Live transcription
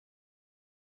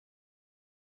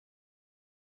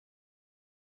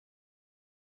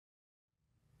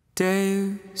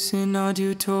Deus in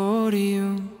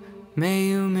Adjutorium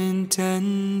meum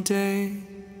intende,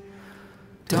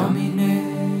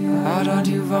 Domine ad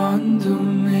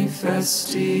adjuvandum me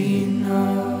festina.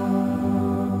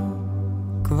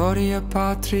 Gloria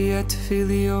Patri et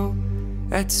Filio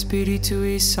et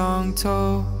Spiritui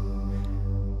Sancto,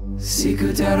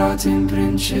 sicut erat in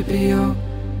principio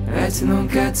et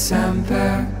nunc et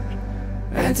semper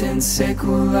et in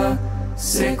saecula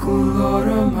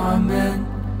saeculorum. Amen.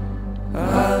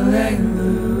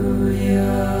 Alleluia.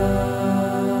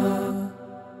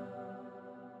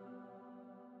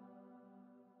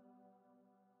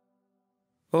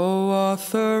 O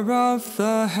author of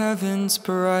the heavens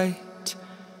bright,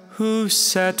 who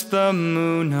set the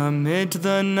moon amid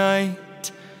the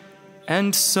night,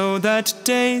 and so that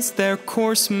days their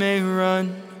course may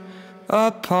run,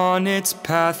 upon its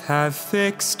path have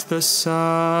fixed the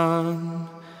sun.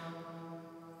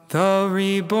 The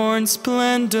reborn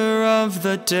splendor of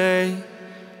the day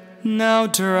now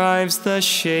drives the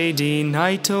shady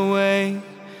night away,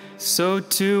 so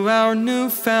to our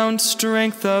new-found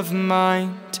strength of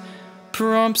mind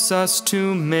prompts us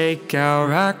to make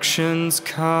our actions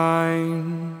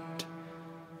kind.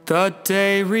 The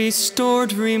day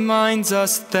restored reminds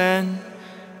us then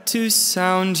to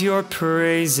sound your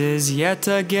praises yet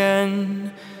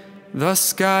again. The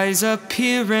sky's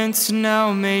appearance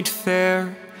now made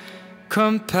fair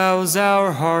compels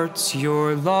our hearts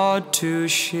your laud to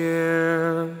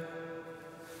share.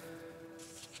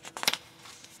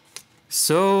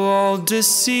 So all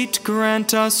deceit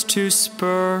grant us to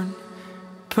spurn,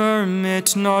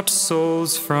 permit not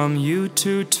souls from you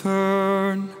to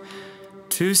turn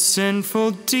to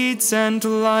sinful deeds and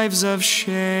lives of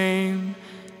shame,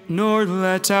 nor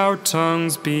let our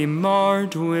tongues be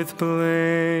marred with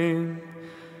blame.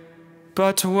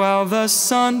 But while the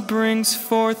sun brings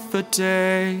forth the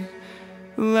day,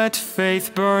 let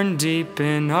faith burn deep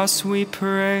in us, we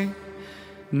pray.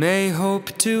 May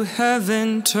hope to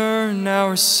heaven turn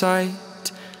our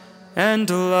sight, and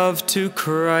love to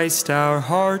Christ our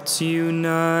hearts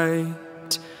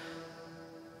unite.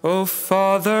 O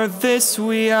Father, this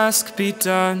we ask be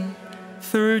done,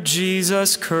 through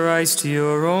Jesus Christ,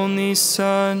 your only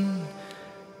Son,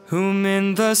 whom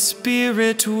in the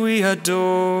Spirit we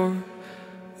adore,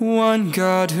 one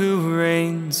God who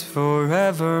reigns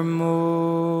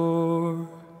forevermore.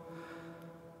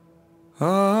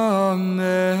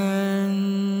 Amen.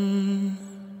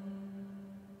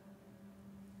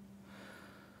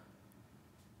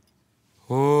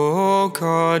 O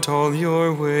God, all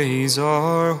your ways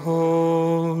are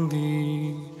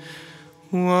holy.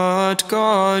 What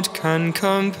God can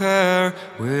compare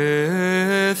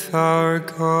with our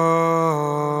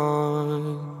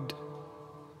God?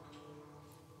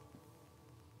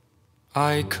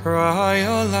 I cry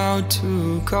aloud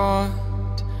to God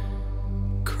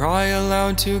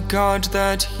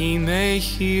that he may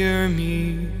hear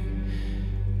me.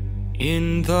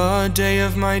 In the day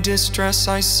of my distress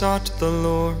I sought the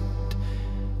Lord.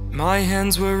 My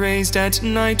hands were raised at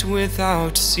night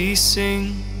without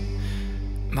ceasing.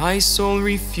 My soul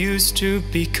refused to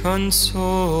be consoled.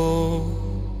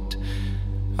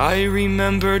 I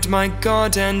remembered my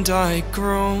God and I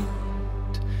groaned.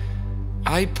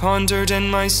 I pondered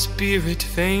and my spirit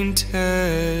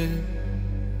fainted.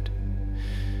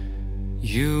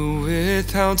 You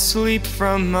withheld sleep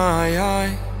from my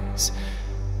eyes.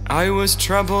 I was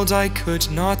troubled, I could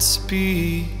not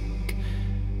speak.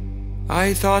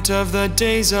 I thought of the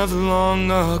days of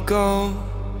long ago,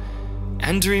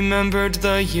 and remembered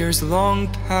the years long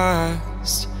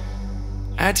past.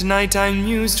 At night I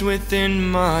mused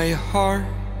within my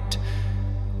heart.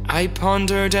 I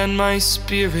pondered and my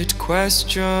spirit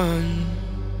questioned.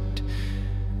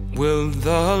 Will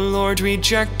the Lord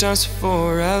reject us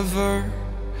forever?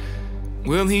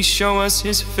 Will he show us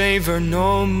his favor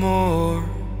no more?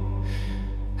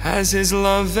 Has his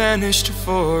love vanished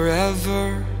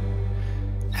forever?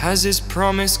 Has his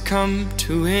promise come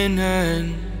to an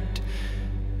end?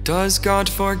 Does God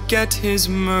forget his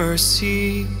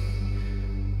mercy,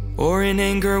 or in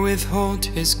anger withhold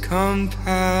his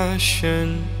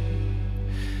compassion?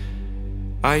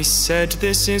 I said,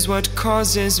 this is what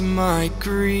causes my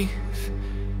grief,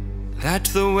 that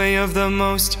the way of the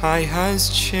Most High has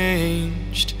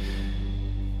changed.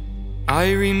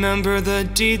 I remember the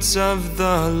deeds of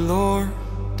the Lord.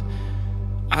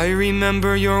 I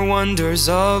remember your wonders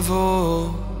of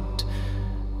old.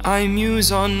 I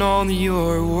muse on all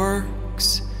your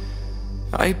works.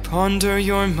 I ponder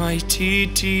your mighty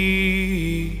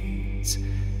deeds.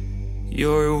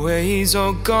 Your ways,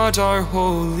 O God, are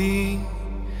holy.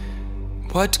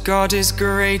 What God is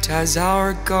great as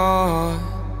our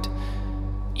God?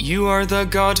 You are the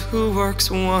God who works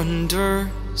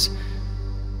wonders.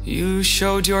 You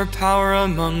showed your power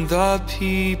among the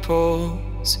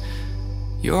peoples.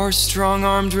 Your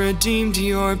strong-armed redeemed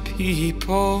your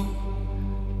people,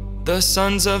 the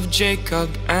sons of Jacob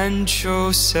and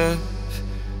Joseph.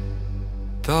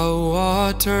 The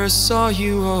waters saw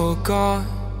you, O God.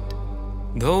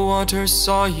 The waters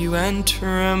saw you and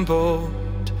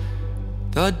trembled.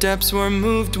 The depths were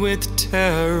moved with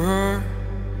terror.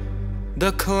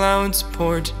 The clouds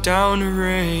poured down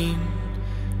rain.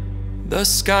 The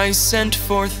skies sent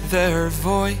forth their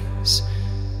voice.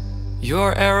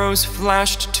 Your arrows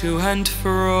flashed to and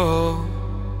fro.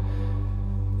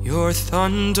 Your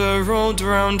thunder rolled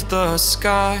round the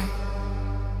sky.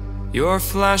 Your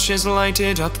flashes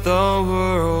lighted up the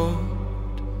world.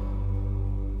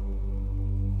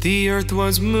 The earth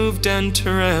was moved and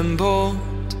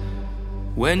trembled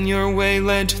when your way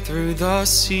led through the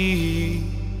sea,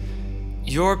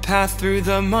 your path through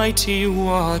the mighty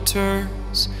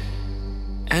waters,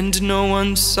 and no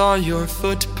one saw your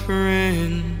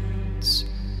footprints.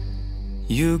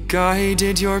 You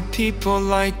guided your people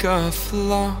like a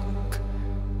flock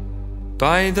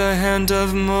by the hand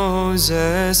of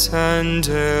Moses and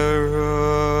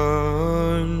Aaron.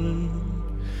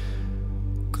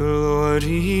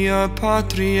 Gloria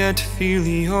Patri et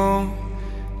Filio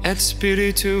et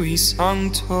Spiritui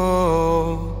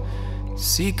Sancto,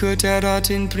 sicut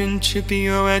erat in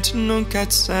principio et nunc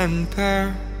et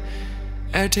semper,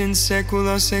 et in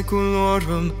saecula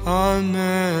saeculorum.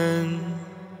 Amen.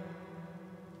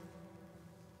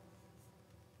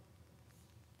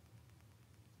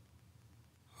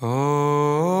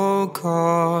 O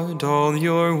God, all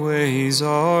your ways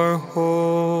are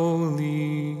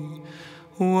holy.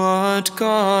 What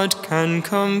God can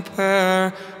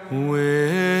compare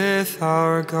with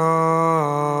our God?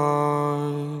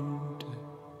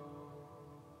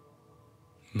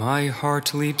 My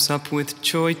heart leaps up with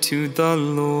joy to the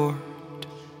Lord,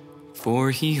 for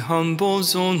he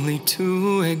humbles only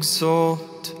to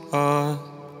exalt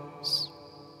us.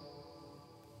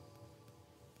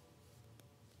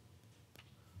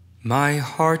 My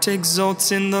heart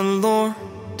exults in the Lord.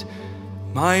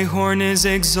 My horn is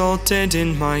exalted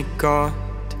in my God.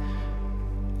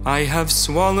 I have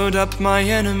swallowed up my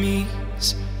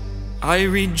enemies. I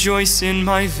rejoice in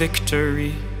my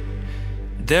victory.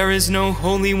 There is no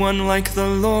Holy One like the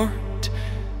Lord.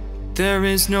 There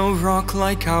is no rock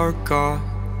like our God.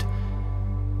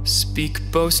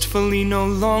 Speak boastfully no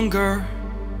longer,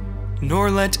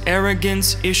 nor let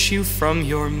arrogance issue from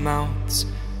your mouths.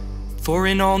 For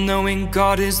in all-knowing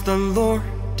God is the Lord,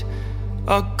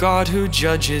 a God who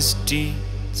judges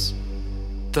deeds.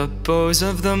 The bows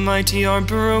of the mighty are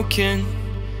broken,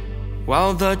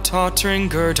 while the tottering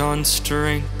gird on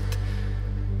strength.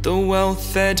 The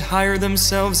well-fed hire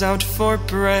themselves out for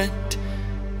bread,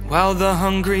 while the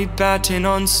hungry batten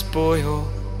on spoil.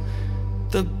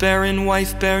 The barren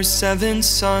wife bears 7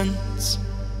 sons,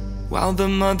 while the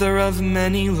mother of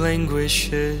many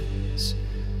languishes.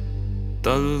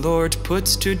 The Lord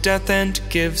puts to death and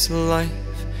gives life.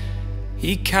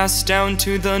 He casts down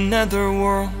to the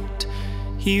netherworld.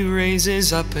 He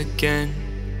raises up again.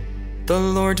 The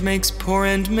Lord makes poor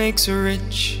and makes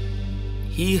rich.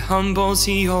 He humbles,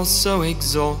 he also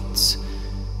exalts.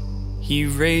 He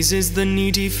raises the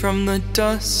needy from the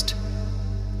dust.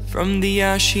 From the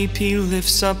ash heap he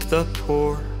lifts up the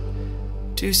poor,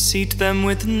 to seat them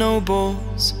with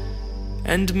nobles,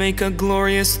 and make a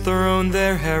glorious throne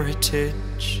their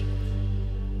heritage.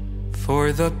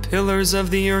 For the pillars of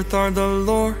the earth are the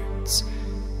Lord's,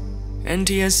 and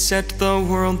he has set the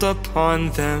world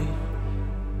upon them.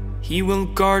 He will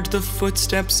guard the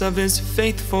footsteps of his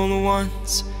faithful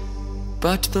ones,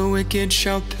 but the wicked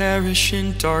shall perish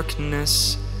in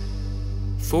darkness.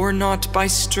 For not by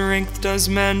strength does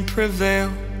man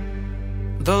prevail.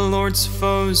 The Lord's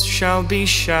foes shall be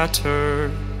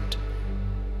shattered.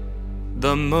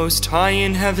 The Most High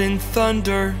in heaven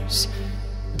thunders.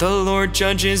 The Lord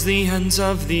judges the ends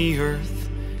of the earth.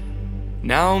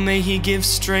 Now may he give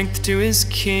strength to his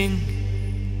king,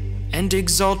 and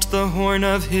exalt the horn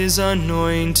of his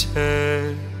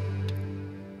anointed.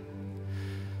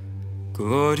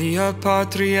 Gloria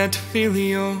Patri et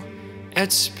Filio et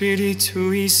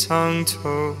Spiritui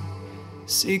Sancto,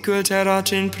 sicut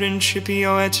erat in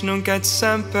principio et nunc et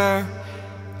semper,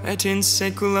 et in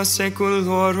saecula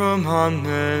saeculorum.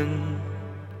 Amen.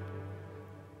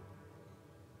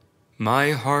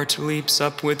 My heart leaps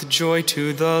up with joy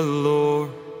to the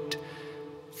Lord,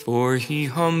 for he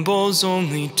humbles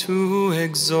only to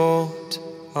exalt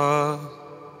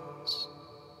us.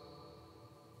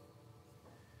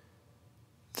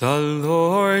 The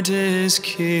Lord is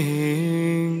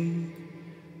King.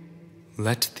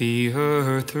 Let the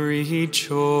earth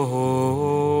rejoice.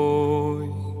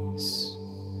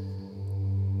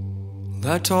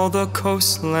 Let all the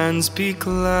coastlands be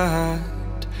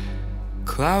glad.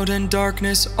 Cloud and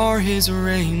darkness are his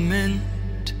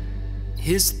raiment,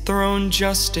 his throne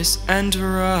justice and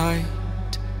right.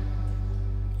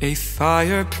 A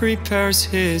fire prepares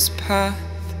his path,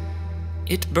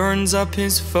 it burns up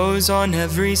his foes on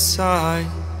every side.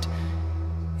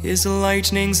 His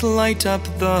lightnings light up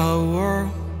the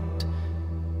world,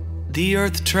 the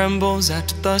earth trembles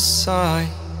at the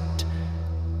sight.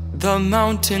 The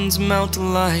mountains melt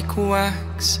like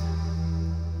wax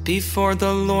before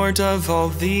the Lord of all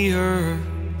the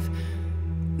earth.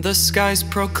 The skies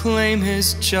proclaim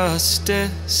his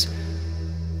justice,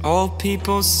 all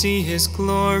people see his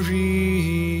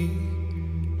glory.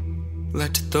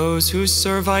 Let those who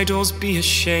serve idols be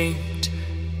ashamed,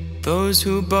 those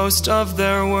who boast of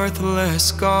their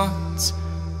worthless gods.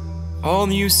 All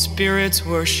you spirits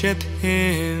worship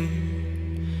him.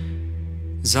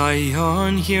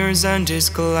 Zion hears and is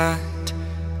glad,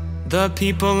 the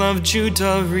people of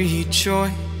Judah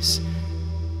rejoice,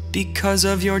 because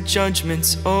of your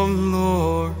judgments, O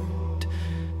Lord.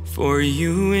 For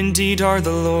you indeed are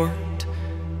the Lord,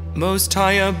 most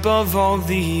high above all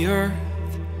the earth,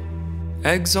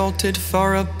 exalted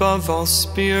far above all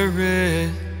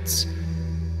spirits.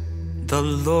 The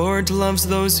Lord loves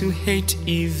those who hate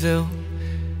evil,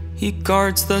 he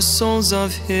guards the souls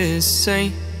of his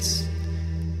saints.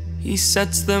 He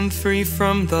sets them free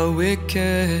from the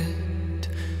wicked.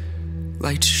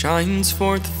 Light shines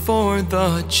forth for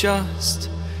the just,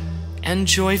 and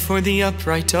joy for the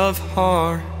upright of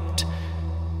heart.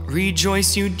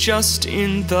 Rejoice, you just,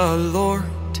 in the Lord.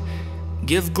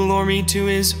 Give glory to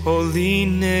his holy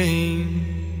name.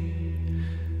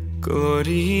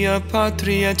 Gloria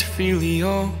Patri et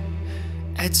Filio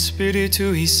et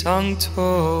Spiritui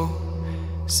Sancto,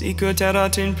 sicut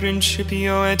erat in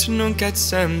principio et nunc et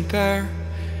semper,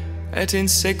 et in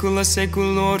saecula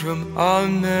saeculorum.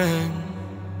 Amen.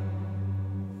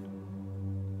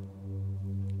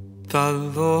 The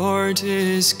Lord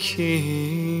is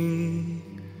King.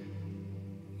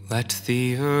 Let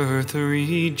the earth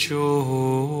rejoice.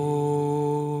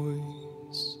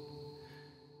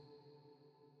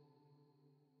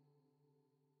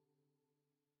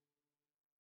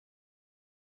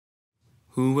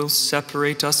 Who will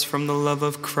separate us from the love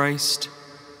of Christ?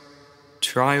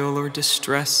 Trial or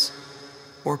distress,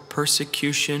 or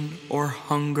persecution, or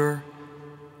hunger,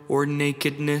 or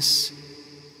nakedness,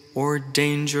 or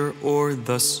danger, or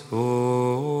the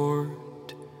sword?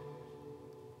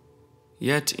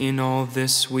 Yet in all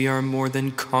this we are more than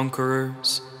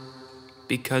conquerors,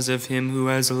 because of him who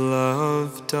has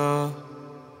loved us.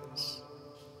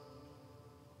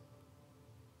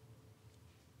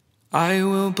 I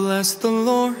will bless the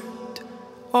Lord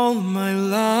all my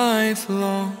life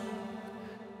long.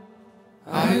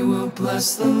 I will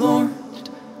bless the Lord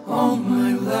all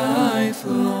my life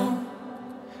long.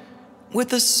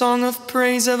 With a song of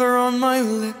praise ever on my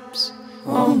lips,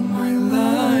 all my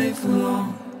life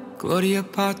long. Gloria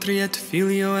Patri et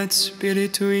Filio et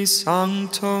Spiritui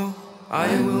Sancto.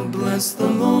 I will bless the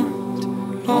Lord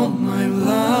all my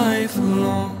life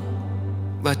long.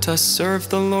 Let us serve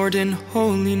the Lord in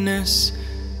holiness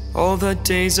all the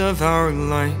days of our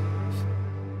life.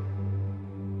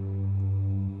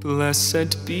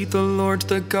 Blessed be the Lord,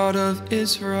 the God of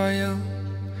Israel.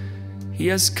 He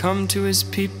has come to his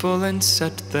people and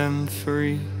set them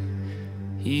free.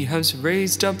 He has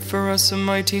raised up for us a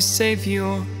mighty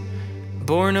Savior,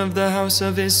 born of the house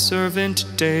of his servant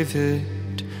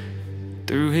David.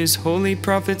 Through his holy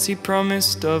prophets he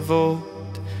promised of old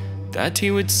that he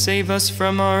would save us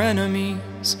from our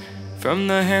enemies, from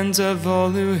the hands of all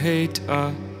who hate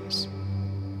us.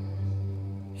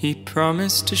 He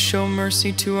promised to show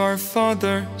mercy to our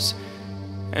fathers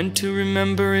and to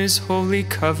remember his holy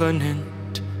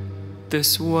covenant.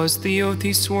 This was the oath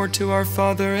he swore to our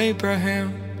father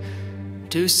Abraham,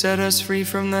 to set us free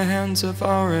from the hands of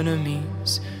our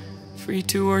enemies, free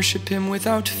to worship him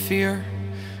without fear,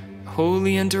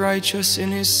 holy and righteous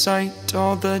in his sight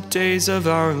all the days of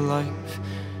our life.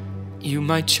 You,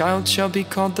 my child, shall be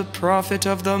called the prophet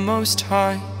of the Most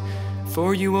High,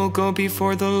 for you will go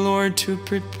before the Lord to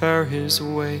prepare his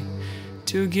way,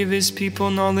 to give his people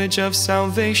knowledge of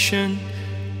salvation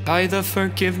by the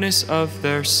forgiveness of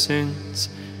their sins.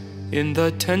 In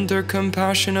the tender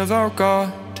compassion of our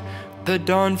God, the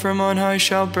dawn from on high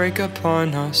shall break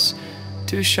upon us,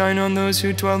 to shine on those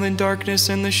who dwell in darkness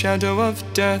and the shadow of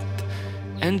death,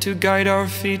 and to guide our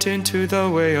feet into the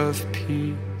way of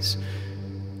peace.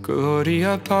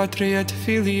 Gloria Patri et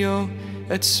Filio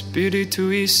et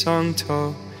Spiritui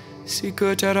Sancto,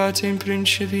 sicut erat in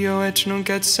principio et nunc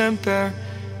et semper,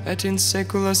 et in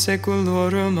saecula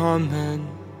saeculorum. Amen.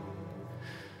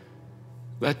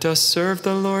 Let us serve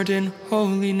the Lord in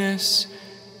holiness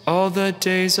all the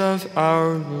days of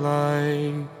our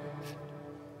life.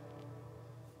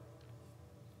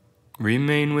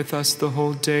 Remain with us the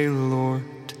whole day, Lord.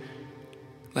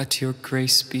 Let your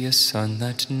grace be a sun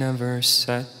that never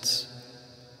sets.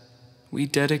 We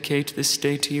dedicate this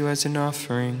day to you as an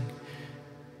offering.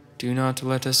 Do not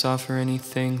let us offer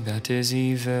anything that is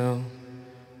evil.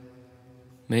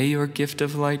 May your gift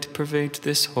of light pervade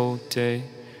this whole day,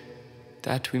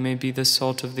 that we may be the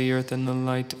salt of the earth and the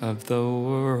light of the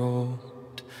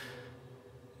world.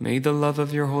 May the love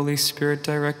of your Holy Spirit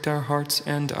direct our hearts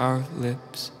and our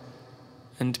lips,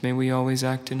 and may we always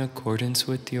act in accordance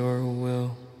with your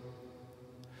will.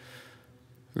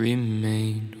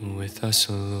 Remain with us,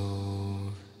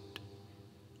 Lord.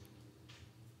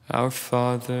 Our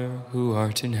Father, who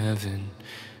art in heaven,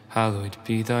 hallowed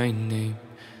be thy name.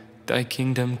 Thy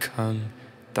kingdom come,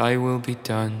 thy will be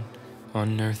done,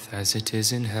 on earth as it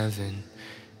is in heaven.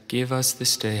 Give us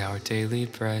this day our daily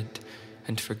bread,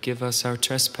 and forgive us our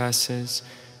trespasses,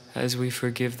 as we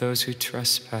forgive those who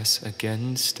trespass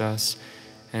against us.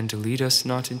 And lead us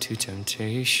not into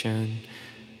temptation,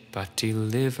 but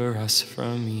deliver us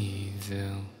from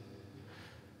evil.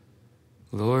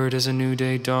 Lord, as a new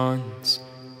day dawns,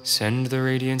 send the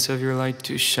radiance of your light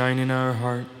to shine in our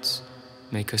hearts.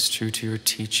 Make us true to your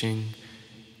teaching.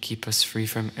 Keep us free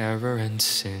from error and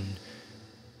sin.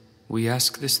 We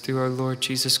ask this through our Lord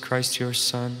Jesus Christ, your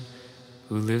Son,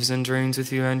 who lives and reigns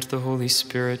with you and the Holy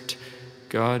Spirit,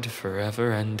 God,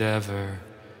 forever and ever.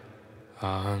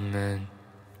 Amen.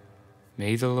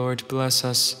 May the Lord bless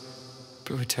us,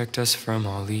 protect us from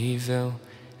all evil,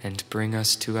 and bring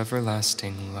us to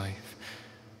everlasting life.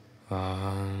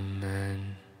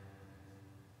 Amen.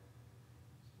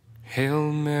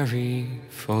 Hail Mary,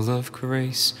 full of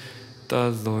grace, the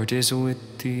Lord is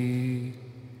with thee.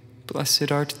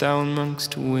 Blessed art thou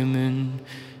amongst women,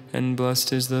 and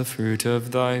blessed is the fruit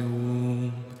of thy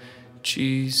womb,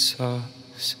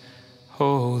 Jesus.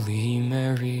 Holy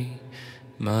Mary,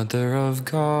 Mother of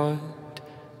God,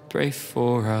 pray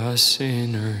for us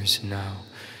sinners now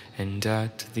and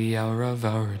at the hour of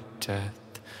our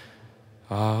death.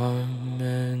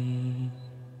 Amen.